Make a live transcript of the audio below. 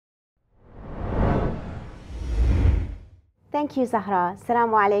Thank you, Zahra.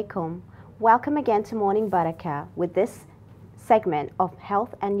 Assalamu alaikum. Welcome again to Morning Baraka with this segment of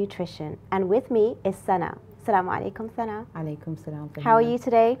health and nutrition. And with me is Sana. Assalamu alaikum, Sana. Alaikum salam. How are you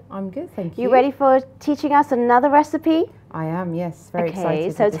today? I'm good, thank you. You ready for teaching us another recipe? I am, yes. Very excited.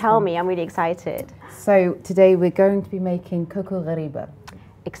 Okay, so tell me, I'm really excited. So today we're going to be making cocoa Ghriba.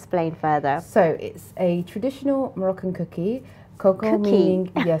 Explain further. So it's a traditional Moroccan cookie. Cocoa meaning,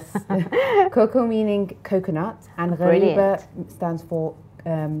 yes, cocoa meaning coconut, and Ghriba stands for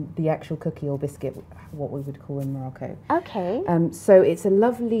the actual cookie or biscuit, what we would call in Morocco. Okay. So it's a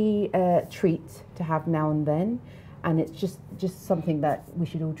lovely treat to have now and then, and it's just something that we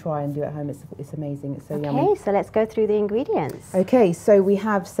should all try and do at home. It's amazing. It's so yummy. Okay, so let's go through the ingredients. Okay, so we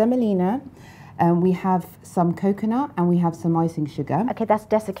have semolina, we have some coconut, and we have some icing sugar. Okay, that's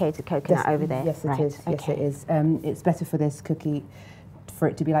desiccated coconut over there. Yes, right. it is. Okay. Yes, it is. It's better for this cookie for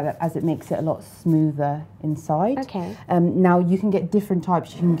it to be like that, as it makes it a lot smoother inside. Okay. Now you can get different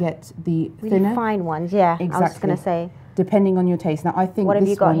types. You can get the really thinner, fine ones. Yeah. Exactly. I was just going to say. Depending on your taste. Now I think what have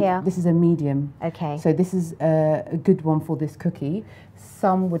you got here? This is a medium. Okay. So this is a good one for this cookie.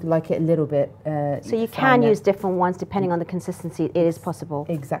 Some would like it a little bit. So you can use different ones depending on the consistency. It is possible.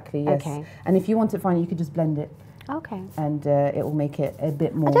 Exactly. Yes. Okay. And if you want it fine, you could just blend it. Okay. And it will make it a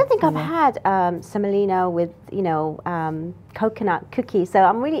bit more. I don't think I've had semolina with coconut cookie, so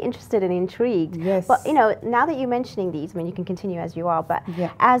I'm really interested and intrigued. Yes. But now that you're mentioning these, I mean, you can continue as you are. But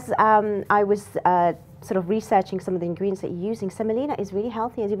yeah. As I was sort of researching some of the ingredients that you're using, semolina is really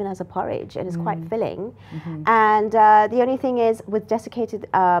healthy even as a porridge, and it's quite filling. And the only thing is, with desiccated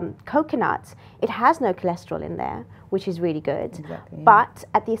coconut, it has no cholesterol in there, which is really good. Exactly, yeah. But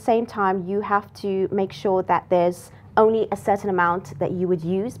at the same time, you have to make sure that there's only a certain amount that you would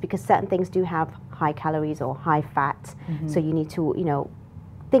use, because certain things do have high calories or high fat. So you need to,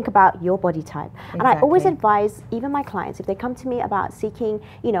 think about your body type. Exactly. And I always advise even my clients, if they come to me about seeking,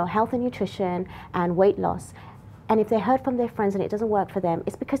 health and nutrition and weight loss, and if they heard from their friends and it doesn't work for them,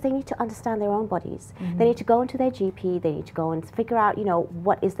 it's because they need to understand their own bodies. They need to go into their GP, they need to go and figure out,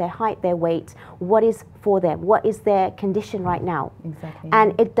 what is their height, their weight, what is for them, what is their condition right now. Exactly.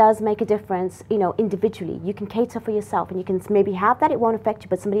 And it does make a difference, individually. You can cater for yourself and you can maybe have that, it won't affect you,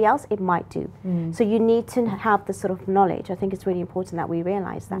 but somebody else, it might do. So you need to have the sort of knowledge. I think it's really important that we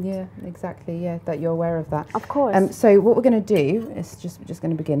realize that. Yeah, exactly, yeah, that you're aware of that. Of course. So what we're going to do is we're just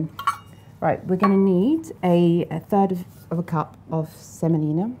going to begin. Right, we're going to need a third of a cup of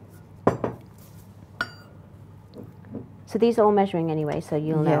semolina. So these are all measuring anyway, so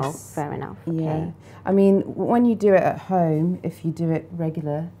you'll know. Fair enough. Okay. Yeah. I mean, when you do it at home, if you do it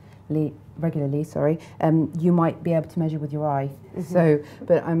regularly, you might be able to measure with your eye. So,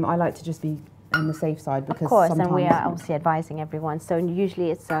 but I like to just be on the safe side, because of course, sometimes and we are obviously advising everyone. So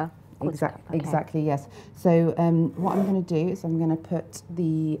usually it's a Exactly, yes. So what I'm going to do is I'm going to put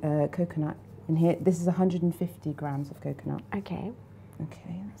the coconut in here. This is 150 grams of coconut. Okay.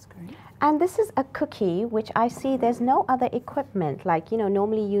 Okay, that's great. And this is a cookie, which I see there's no other equipment. Like,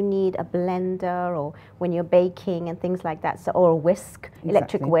 normally you need a blender or when you're baking and things like that, so, or a whisk,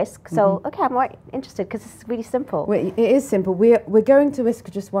 electric whisk. So, okay, I'm more interested because it's really simple. Well, it is simple. We're going to whisk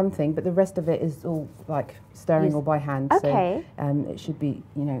just one thing, but the rest of it is all like stirring or by hand. Okay. So it should be,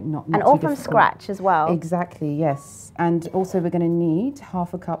 not and all from scratch as well. Exactly, yes. And also we're going to need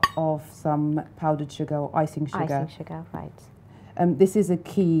half a cup of some powdered sugar or icing sugar. Icing sugar, right. This is a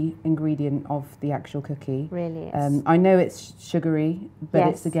key ingredient of the actual cookie. Really is. I know it's sugary, but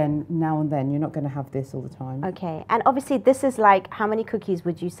it's, again, now and then. You're not going to have this all the time. Okay. And obviously this is like, how many cookies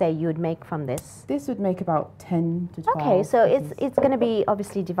would you say you would make from this? This would make about 10 to 12. Okay, so it's going to be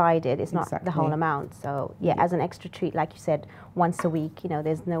obviously divided. It's not the whole amount. So yeah, as an extra treat, like you said, once a week,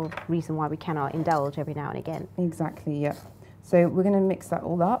 there's no reason why we cannot indulge every now and again. Exactly, yeah. So we're going to mix that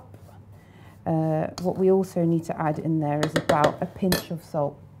all up. What we also need to add in there is about a pinch of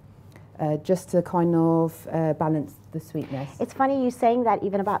salt, just to kind of balance the sweetness. It's funny you saying that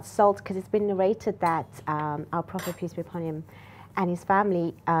even about salt, because it's been narrated that our Prophet, peace be upon him, and his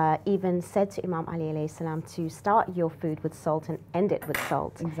family even said to Imam Ali alayhi salam to start your food with salt and end it with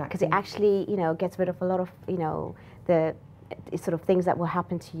salt. Exactly. Because it actually, gets rid of a lot of, the sort of things that will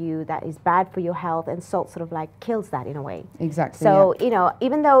happen to you that is bad for your health, and salt sort of like kills that in a way. Exactly. So,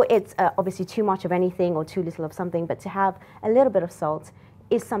 even though it's obviously too much of anything or too little of something, but to have a little bit of salt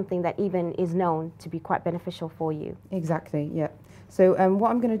is something that even is known to be quite beneficial for you. Exactly, yeah. So what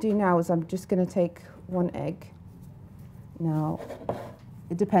I'm going to do now is I'm just going to take one egg. Now,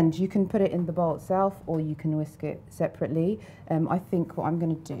 it depends. You can put it in the bowl itself or you can whisk it separately. I think what I'm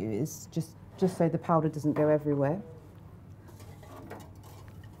going to do is just so the powder doesn't go everywhere.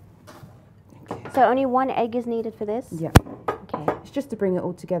 So only one egg is needed for this? Yeah. just to bring it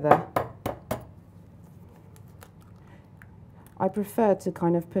all together. I prefer to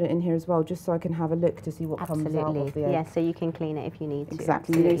kind of put it in here as well, just so I can have a look to see what comes out of the egg. Yes, so you can clean it if you need to.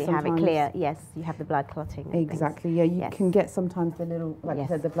 Exactly. Absolutely, have it clear. Yes, you have the blood clotting. Exactly. Yeah, you can get sometimes the little, like I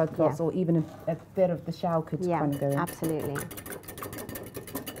said, the blood clots, or even a bit of the shell could kind of go in. Absolutely.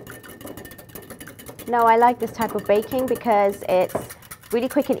 No, I like this type of baking because it's really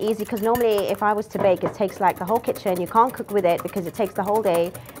quick and easy, because normally if I was to bake, it takes like the whole kitchen. You can't cook with it because it takes the whole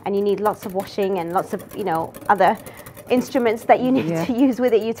day, and you need lots of washing and lots of, you know, other instruments that you need to use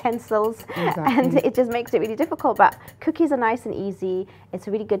with it, utensils, and it just makes it really difficult. But cookies are nice and easy. It's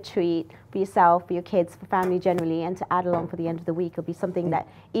a really good treat for yourself, for your kids, for family generally, and to add along for the end of the week. It'll be something that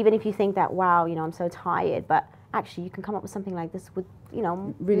even if you think that, wow, you know, I'm so tired, but actually you can come up with something like this with, you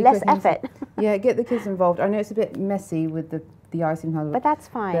know, really less effort. Yeah, get the kids involved. I know it's a bit messy with the icing powder, but that's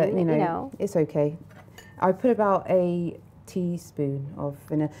fine. But, you know, it's okay. I put about a teaspoon of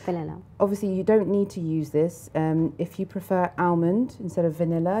vanilla. Obviously, you don't need to use this. If you prefer almond instead of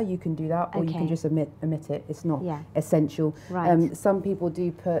vanilla, you can do that, or you can just omit it. It's not essential. Right. Some people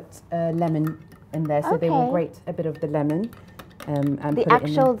do put lemon in there, so they will grate a bit of the lemon. And the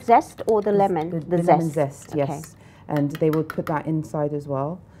actual zest or the lemon? The lemon zest, yes. And they will put that inside as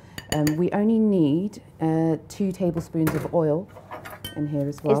well. We only need 2 tablespoons of oil in here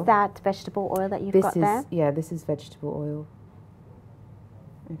as well. Is that vegetable oil that you've got there? Yeah, this is vegetable oil.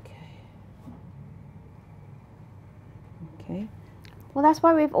 Okay. Well, that's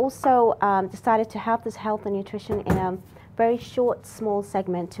why we've also decided to have this health and nutrition in a very short, small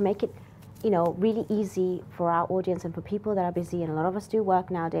segment to make it, you know, really easy for our audience and for people that are busy, and a lot of us do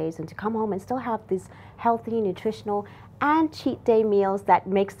work nowadays, and to come home and still have these healthy, nutritional and cheat day meals that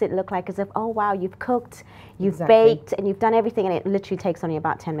makes it look like as if, oh wow, you've cooked, you've baked, and you've done everything, and it literally takes only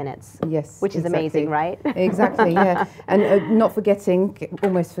about 10 minutes. Yes, which is amazing, right? Exactly, yeah. And not forgetting,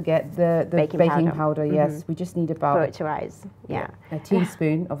 almost forget the baking powder. Yes, we just need about for it to rise. Yeah, a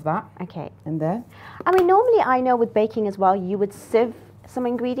teaspoon of that. Okay. And there. I mean, normally I know with baking as well, you would sieve some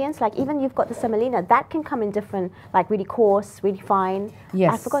ingredients, like even you've got the semolina, that can come in different, like really coarse, really fine.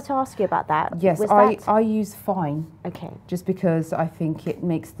 Yes. I forgot to ask you about that. Yes, I use fine. Okay. Just because I think it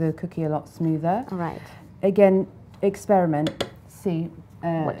makes the cookie a lot smoother. All right. Again, experiment, see.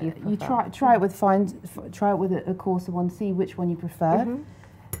 What you try it with fine, try it with a coarser one, see which one you prefer.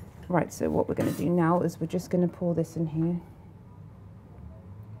 Right, so what we're going to do now is we're just going to pour this in here.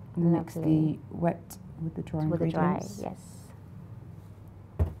 Mix the wet with the dry ingredients. Yes.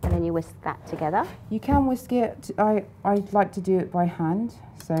 And then you whisk that together? You can whisk it. I like to do it by hand,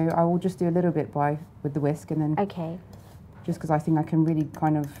 so I will just do a little bit with the whisk, and then just because I think I can really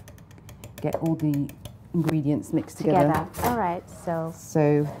kind of get all the ingredients mixed together. All right, so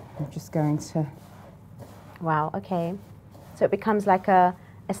I'm just going to... Wow, okay. So it becomes like a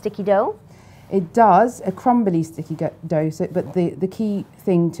sticky dough? It does, a crumbly sticky dough, but the key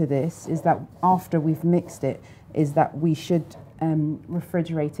thing to this is that after we've mixed it, is that we should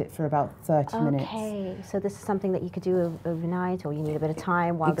refrigerate it for about 30 minutes. Okay, so this is something that you could do overnight, or you need a bit of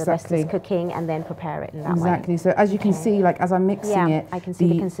time while the rest is cooking, and then prepare it in that way. Exactly. So as you can see, like as I'm mixing it, I can see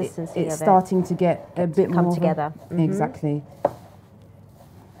the consistency of it. It's starting to get a bit more come together. Exactly.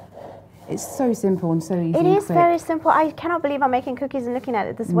 It's so simple and so easy. It is very simple. I cannot believe I'm making cookies and looking at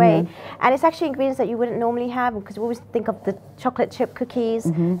it this way. And it's actually ingredients that you wouldn't normally have, because we always think of the chocolate chip cookies.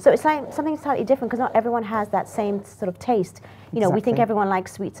 So it's like something slightly different, because not everyone has that same sort of taste. You know, we think everyone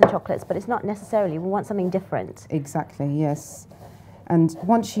likes sweets and chocolates, but it's not necessarily. We want something different. Exactly, yes. And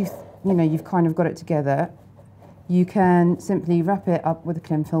once you've kind of got it together, you can simply wrap it up with a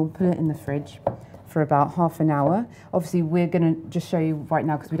cling film, put it in the fridge for about half an hour. Obviously, we're going to just show you right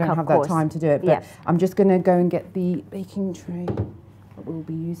now because we don't have that time to do it, but I'm just going to go and get the baking tray that we'll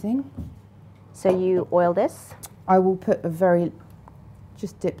be using. So you oil this? I will put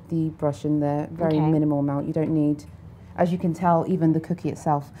just dip the brush in there, very minimal amount. You don't need, as you can tell, even the cookie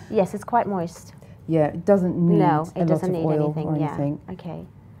itself. Yes, it's quite moist. Yeah, it doesn't need a lot of oil anything. or anything. Okay.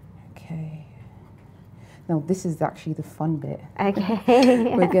 Okay. Now this is actually the fun bit.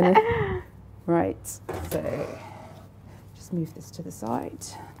 Okay. We're going to... Right, so just move this to the side.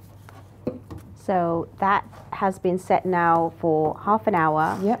 So that has been set now for half an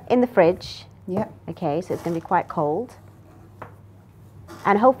hour in the fridge. Okay, so it's going to be quite cold.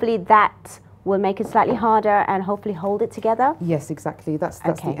 And hopefully that will make it slightly harder and hopefully hold it together. Yes, exactly. That's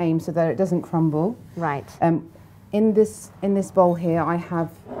the aim, so that it doesn't crumble. Right. In this bowl here, I have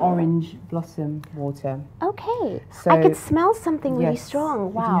orange blossom water. Okay. So I could smell something really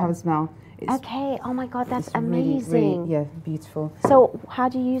strong. Wow. You can have a smell. Okay, oh my God, that's amazing. Really, beautiful. So how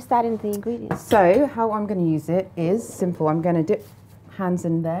do you use that in the ingredients? So how I'm going to use it is simple. I'm going to dip hands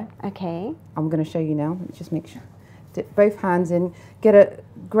in there. Okay. I'm going to show you now. Let me just make sure. Dip both hands in. Get a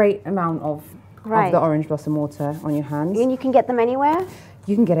great amount of the orange blossom water on your hands. And you can get them anywhere?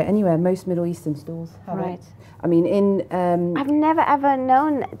 You can get it anywhere. Most Middle Eastern stores have it. I mean, I've never ever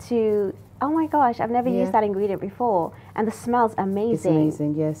known to. Oh my gosh, I've never used that ingredient before, and the smell's amazing. It's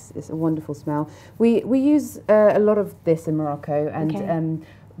amazing. Yes, it's a wonderful smell. We use a lot of this in Morocco, and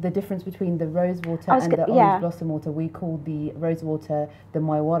the difference between the rose water and the orange blossom water, we call the rose water the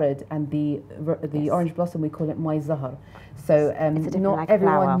Maiwarid, and the orange blossom we call it Mai Zahra. So not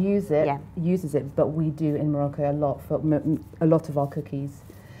everyone uses it, but we do in Morocco a lot for a lot of our cookies.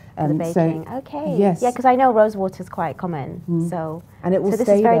 The baking. Okay. Yes. Yeah, because I know rose water is quite common. So and it will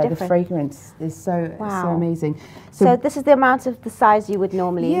stay there. The fragrance is so amazing. So this is the amount of the size you would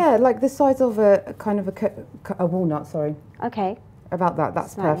normally. Yeah, like the size of a kind of a walnut. Sorry. Okay. About that.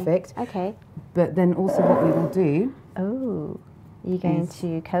 That's perfect. Okay. But then also what we will do. Oh, you're going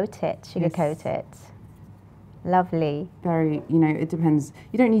to coat it, sugar coat it. Lovely. Very. It depends.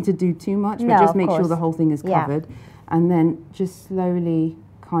 You don't need to do too much, but just make sure the whole thing is covered, and then just slowly.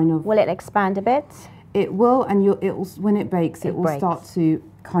 Will it expand a bit? It will, and when it bakes, it will start to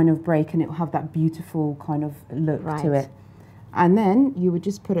kind of break, and it will have that beautiful kind of look to it. And then you would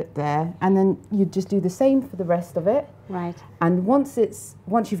just put it there, and then you'd just do the same for the rest of it. Right. And once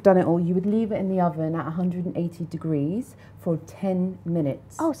you've done it all, you would leave it in the oven at 180 degrees for 10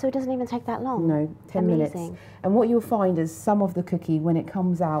 minutes. Oh, so it doesn't even take that long? No, 10 minutes. And what you'll find is some of the cookie, when it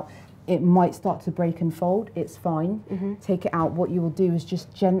comes out, it might start to break and fold. It's fine. Take it out. What you will do is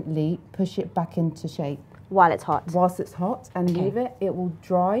just gently push it back into shape. While it's hot? Whilst it's hot, and leave it. It will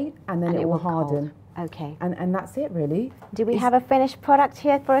dry, and then it will harden. Okay. And that's it, really. Do we have a finished product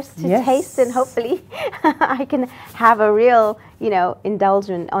here for us to taste, and hopefully I can have a real,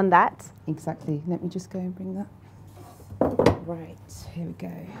 indulgence on that? Exactly. Let me just go and bring that. Right, here we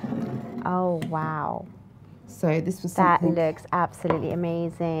go. Oh, wow. So this was something that looks absolutely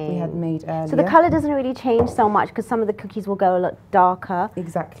amazing. We had made earlier. So the colour doesn't really change so much because some of the cookies will go a lot darker.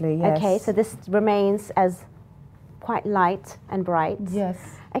 Exactly, yes. Okay, so this remains as quite light and bright. Yes.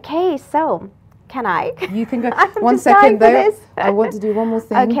 Okay, so can I? You can go. One second though. I want to do one more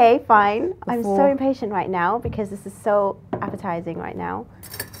thing. Okay, fine. I'm so impatient right now because this is so appetizing right now.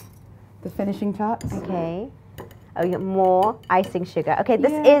 The finishing touch. Okay. Oh, you got more icing sugar. Okay,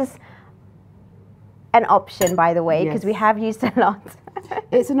 this is an option, by the way, because we have used a lot.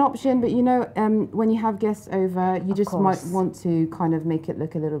 It's an option, but when you have guests over, you just might want to kind of make it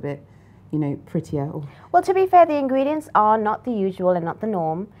look a little bit, prettier. Well, to be fair, the ingredients are not the usual and not the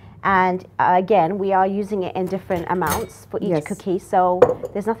norm. And again, we are using it in different amounts for each cookie, so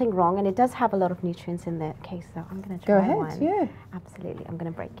there's nothing wrong. And it does have a lot of nutrients in the case, so I'm going to try one. Go ahead, yeah. Absolutely. I'm going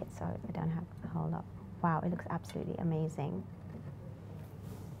to break it so I don't have a whole lot. Wow, it looks absolutely amazing.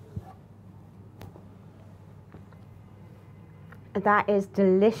 That is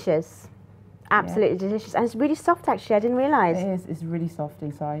delicious. Absolutely delicious. And it's really soft, actually. I didn't realize. It is. It's really soft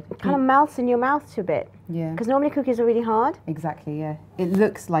inside. It kind of melts in your mouth a bit. Yeah. Because normally cookies are really hard. Exactly, yeah. It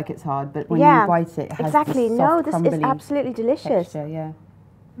looks like it's hard, but when you bite it, it has this soft, this is absolutely delicious. Texture, yeah.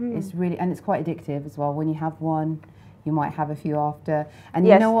 It's really, and it's quite addictive as well. When you have one, you might have a few after. And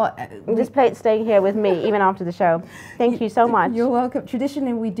you know what? This plate's staying here with me even after the show. Thank you so much. You're welcome.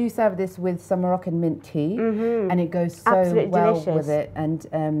 Traditionally, we do serve this with some Moroccan mint tea, and it goes so well with it, and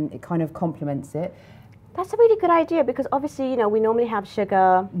it kind of complements it. That's a really good idea because obviously, we normally have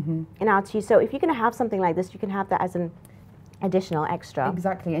sugar in our tea. So if you're going to have something like this, you can have that as an additional extra.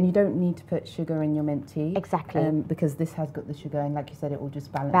 Exactly, and you don't need to put sugar in your mint tea. Exactly. Because this has got the sugar, and like you said, it will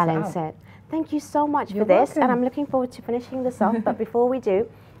just balance it. Thank you so much for this, and I'm looking forward to finishing this off. But before we do,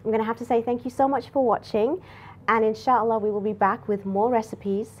 I'm going to have to say thank you so much for watching, and inshallah we will be back with more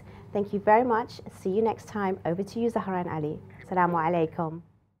recipes. Thank you very much. See you next time. Over to you, Zahra and Ali. Assalamu alaikum.